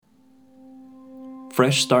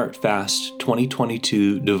Fresh Start Fast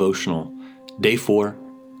 2022 Devotional, Day 4,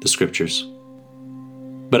 the Scriptures.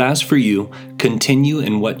 But as for you, continue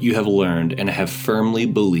in what you have learned and have firmly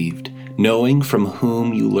believed, knowing from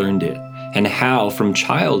whom you learned it, and how from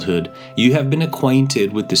childhood you have been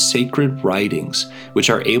acquainted with the sacred writings, which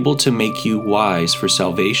are able to make you wise for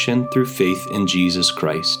salvation through faith in Jesus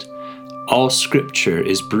Christ. All Scripture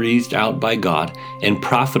is breathed out by God and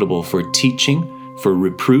profitable for teaching, for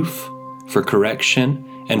reproof, for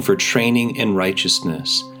correction, and for training in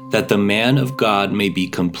righteousness, that the man of God may be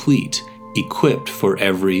complete, equipped for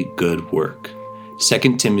every good work.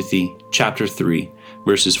 2 Timothy chapter 3,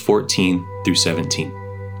 verses 14 through 17.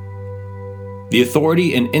 The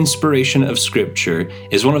authority and inspiration of Scripture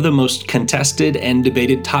is one of the most contested and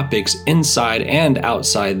debated topics inside and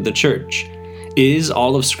outside the church. Is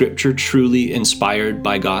all of Scripture truly inspired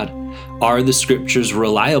by God? Are the Scriptures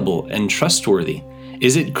reliable and trustworthy?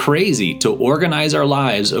 Is it crazy to organize our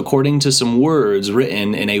lives according to some words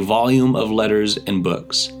written in a volume of letters and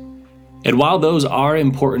books? And while those are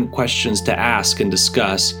important questions to ask and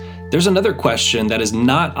discuss, there's another question that is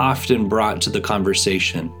not often brought to the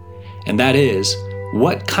conversation, and that is,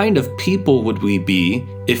 what kind of people would we be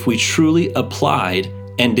if we truly applied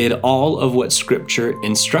and did all of what Scripture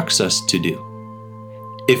instructs us to do?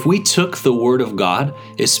 If we took the Word of God,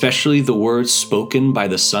 especially the words spoken by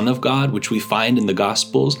the Son of God, which we find in the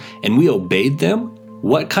Gospels, and we obeyed them,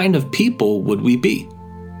 what kind of people would we be?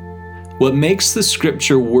 What makes the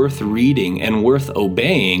Scripture worth reading and worth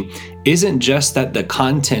obeying isn't just that the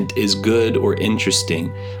content is good or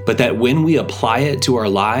interesting, but that when we apply it to our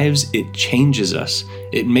lives, it changes us.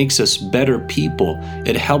 It makes us better people.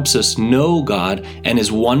 It helps us know God and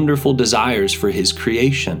His wonderful desires for His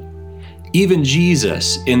creation. Even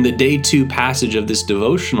Jesus, in the Day 2 passage of this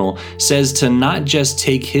devotional, says to not just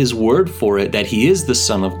take His word for it that He is the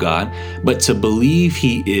Son of God, but to believe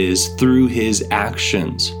He is through His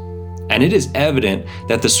actions. And it is evident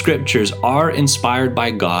that the Scriptures are inspired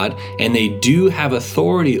by God and they do have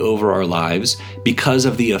authority over our lives because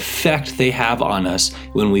of the effect they have on us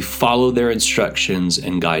when we follow their instructions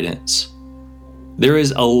and guidance. There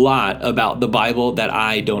is a lot about the Bible that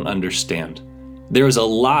I don't understand. There is a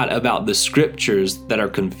lot about the Scriptures that are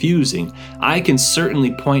confusing. I can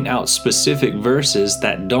certainly point out specific verses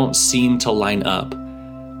that don't seem to line up.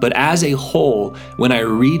 But as a whole, when I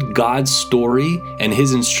read God's story and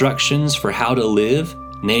His instructions for how to live,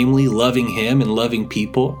 namely loving Him and loving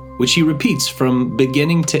people, which He repeats from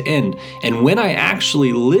beginning to end, and when I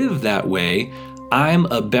actually live that way, I'm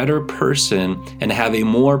a better person and have a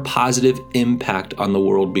more positive impact on the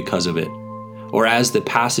world because of it. Or as the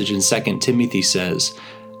passage in 2 Timothy says,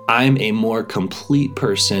 I'm a more complete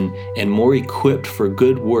person and more equipped for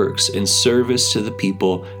good works in service to the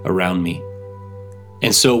people around me.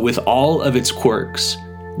 And so with all of its quirks,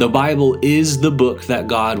 the Bible is the book that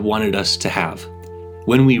God wanted us to have.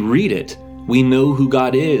 When we read it, we know who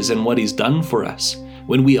God is and what He's done for us.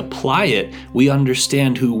 When we apply it, we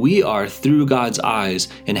understand who we are through God's eyes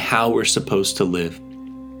and how we're supposed to live.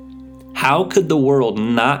 How could the world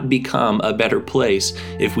not become a better place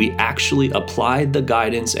if we actually applied the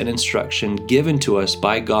guidance and instruction given to us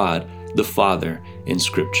by God the Father in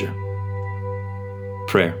Scripture?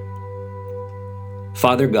 Prayer.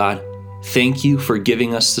 Father God, thank You for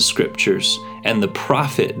giving us the Scriptures and the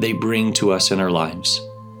profit they bring to us in our lives.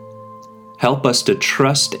 Help us to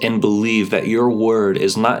trust and believe that Your Word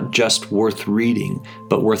is not just worth reading,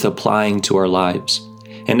 but worth applying to our lives.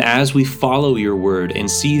 And as we follow Your word and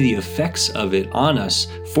see the effects of it on us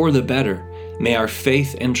for the better, may our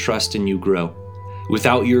faith and trust in You grow.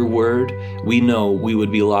 Without Your word, we know we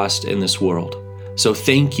would be lost in this world. So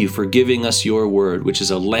thank You for giving us Your word, which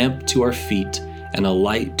is a lamp to our feet and a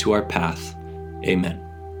light to our path. Amen.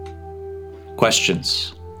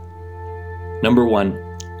 Questions. Number 1,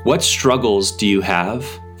 what struggles do you have,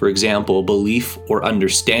 for example, belief or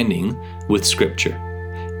understanding with Scripture?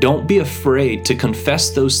 Don't be afraid to confess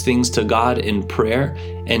those things to God in prayer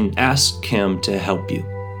and ask Him to help you.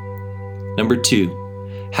 Number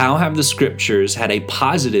 2, how have the Scriptures had a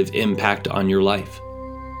positive impact on your life?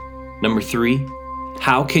 Number 3,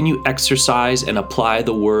 how can you exercise and apply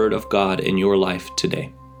the Word of God in your life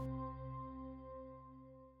today?